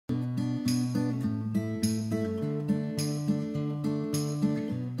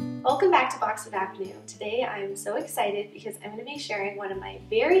Welcome back to Boxwood Avenue. Today I'm so excited because I'm going to be sharing one of my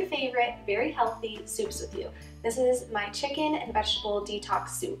very favorite, very healthy soups with you. This is my chicken and vegetable detox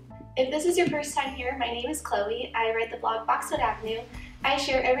soup. If this is your first time here, my name is Chloe. I write the blog Boxwood Avenue. I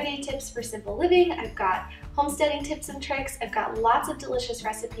share everyday tips for simple living. I've got homesteading tips and tricks. I've got lots of delicious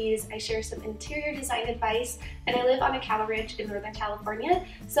recipes. I share some interior design advice, and I live on a cattle ranch in Northern California,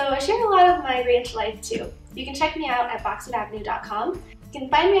 so I share a lot of my ranch life too. You can check me out at boxwoodavenue.com. You can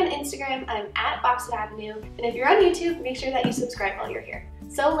find me on Instagram. I'm at Boxwood Avenue, and if you're on YouTube, make sure that you subscribe while you're here.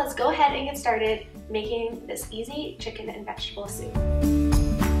 So let's go ahead and get started making this easy chicken and vegetable soup.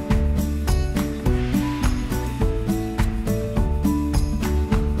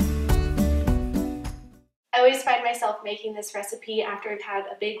 I always find myself making this recipe after I've had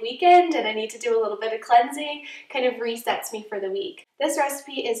a big weekend and I need to do a little bit of cleansing, kind of resets me for the week. This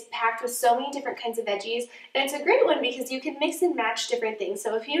recipe is packed with so many different kinds of veggies, and it's a great one because you can mix and match different things.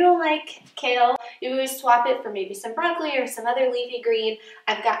 So if you don't like kale, you can always swap it for maybe some broccoli or some other leafy green.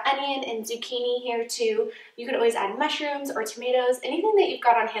 I've got onion and zucchini here too. You could always add mushrooms or tomatoes, anything that you've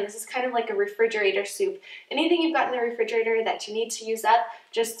got on hand. This is kind of like a refrigerator soup. Anything you've got in the refrigerator that you need to use up,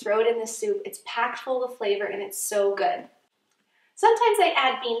 just throw it in this soup. It's packed full of flavor and it's so good. Sometimes I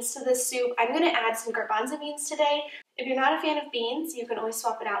add beans to this soup. I'm going to add some garbanzo beans today. If you're not a fan of beans, you can always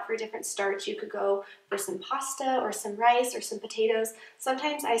swap it out for a different starch. You could go for some pasta or some rice or some potatoes.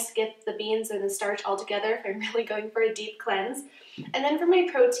 Sometimes I skip the beans and the starch altogether if I'm really going for a deep cleanse. And then for my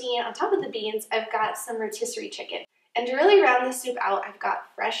protein, on top of the beans, I've got some rotisserie chicken. And to really round this soup out, I've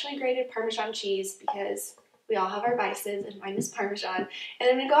got freshly grated Parmesan cheese because we all have our vices, and mine is Parmesan. And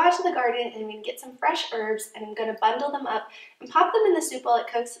I'm going to go out to the garden and I'm going to get some fresh herbs and I'm going to bundle them up and pop them in the soup while it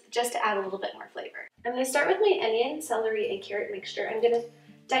cooks just to add a little bit more flavor. I'm going to start with my onion, celery, and carrot mixture. I'm going to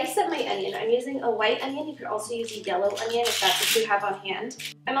dice up my onion. I'm using a white onion. You could also use a yellow onion if that's what you have on hand.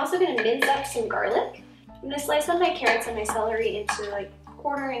 I'm also going to mince up some garlic. I'm going to slice up my carrots and my celery into like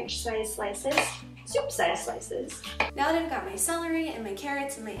 1/4-inch size slices. Soup size slices. Now that I've got my celery and my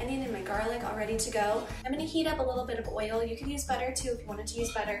carrots and my onion and my garlic all ready to go, I'm going to heat up a little bit of oil. You can use butter too if you wanted to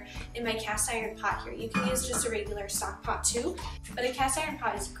use butter in my cast iron pot here. You can use just a regular stock pot too, but a cast iron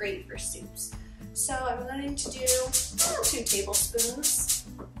pot is great for soups. So I'm going to do 2 tablespoons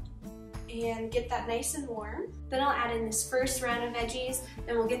and get that nice and warm. Then I'll add in this first round of veggies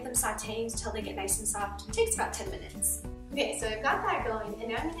and we'll get them sauteing until they get nice and soft. It takes about 10 minutes. Okay, so I've got that going, and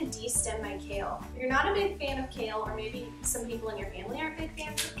now I'm going to de-stem my kale. If you're not a big fan of kale, or maybe some people in your family aren't big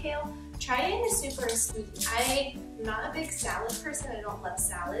fans of kale, try it in a soup or a smoothie. I'm not a big salad person, I don't love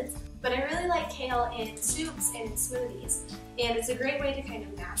salads, but I really like kale in soups and in smoothies. And it's a great way to kind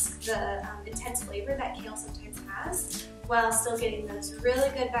of mask the intense flavor that kale sometimes has, while still getting those really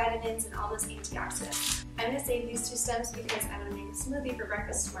good vitamins and all those antioxidants. I'm going to save these 2 stems because I'm going to make a smoothie for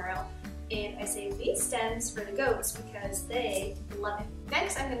breakfast tomorrow. And I save these stems for the goats because they love it.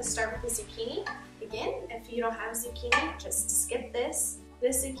 Next, I'm going to start with the zucchini. Again, if you don't have zucchini, just skip this.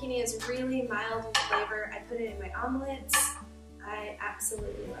 This zucchini is really mild in flavor. I put it in my omelets. I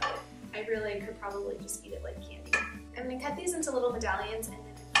absolutely love it. I really could probably just eat it like candy. I'm going to cut these into little medallions and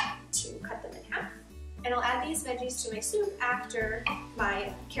then I'm going to cut them in half. And I'll add these veggies to my soup after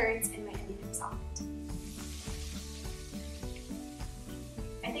my carrots and my onion are softened.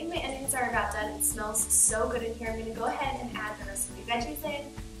 I think my onions are about done. It smells so good in here. I'm going to go ahead and add the rest of my veggies in.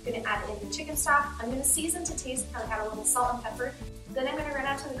 I'm going to add in the chicken stock. I'm going to season to taste. I'll add a little salt and pepper. Then I'm going to run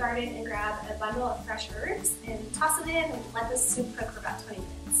out to the garden and grab a bundle of fresh herbs and toss it in and let this soup cook for about 20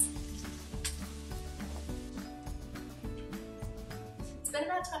 minutes. It's been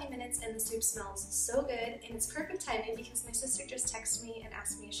about 20 minutes and the soup smells so good, and it's perfect timing because my sister just texted me and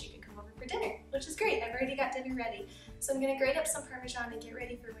asked me if she could come over for dinner, which is great. I've already got dinner ready. So I'm going to grate up some Parmesan and get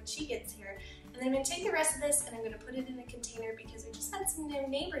ready for when she gets here. And then I'm going to take the rest of this and I'm going to put it in a container because I just had some new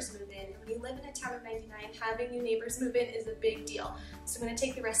neighbors move in. When you live in a town of 99, having new neighbors move in is a big deal. So I'm going to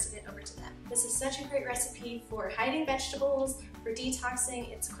take the rest of it over to them. This is such a great recipe for hiding vegetables, for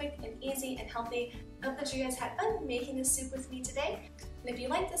detoxing. It's quick and easy and healthy. I hope that you guys had fun making this soup with me today. And if you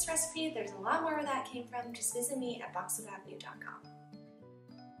like this recipe, there's a lot more where that came from. Just visit me at boxwoodavenue.com.